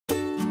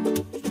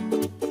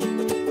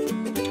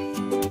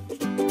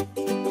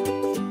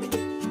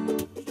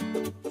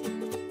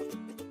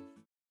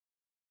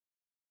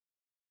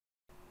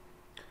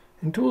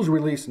In Tools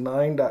Release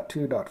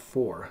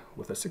 9.2.4,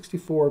 with a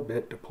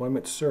 64-bit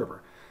deployment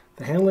server,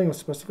 the handling of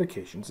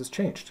specifications has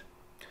changed.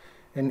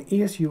 An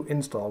ESU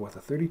install with a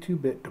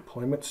 32-bit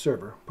deployment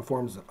server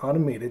performs an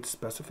automated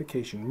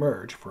specification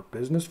merge for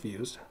business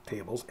views,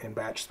 tables, and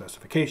batch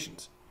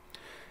specifications.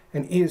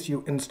 An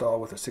ESU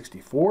install with a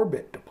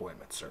 64-bit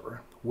deployment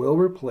server will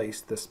replace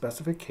the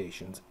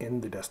specifications in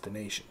the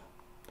destination.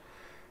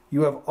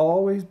 You have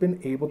always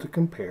been able to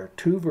compare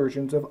two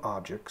versions of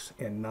objects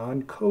and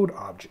non-code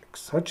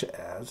objects, such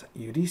as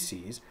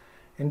UDCs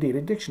and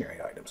data dictionary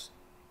items.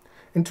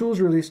 In Tools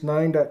Release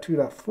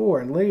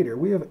 9.2.4 and later,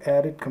 we have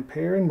added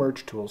compare and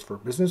merge tools for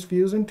business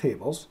views and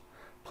tables,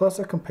 plus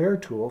a compare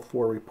tool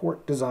for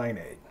report design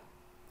aid.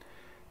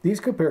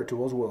 These compare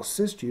tools will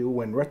assist you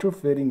when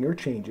retrofitting your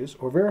changes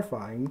or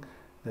verifying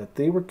that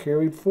they were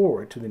carried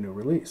forward to the new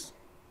release.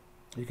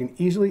 You can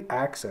easily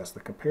access the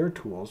compare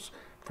tools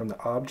from the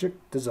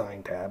Object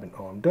Design tab in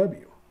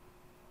OMW.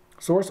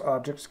 Source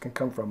objects can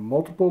come from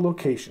multiple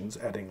locations,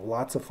 adding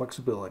lots of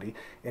flexibility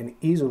and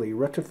easily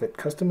retrofit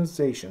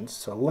customizations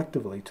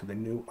selectively to the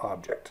new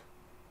object.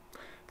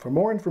 For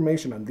more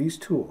information on these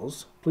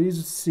tools,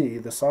 please see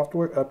the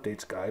Software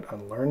Updates Guide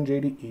on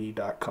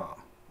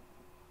LearnJDE.com.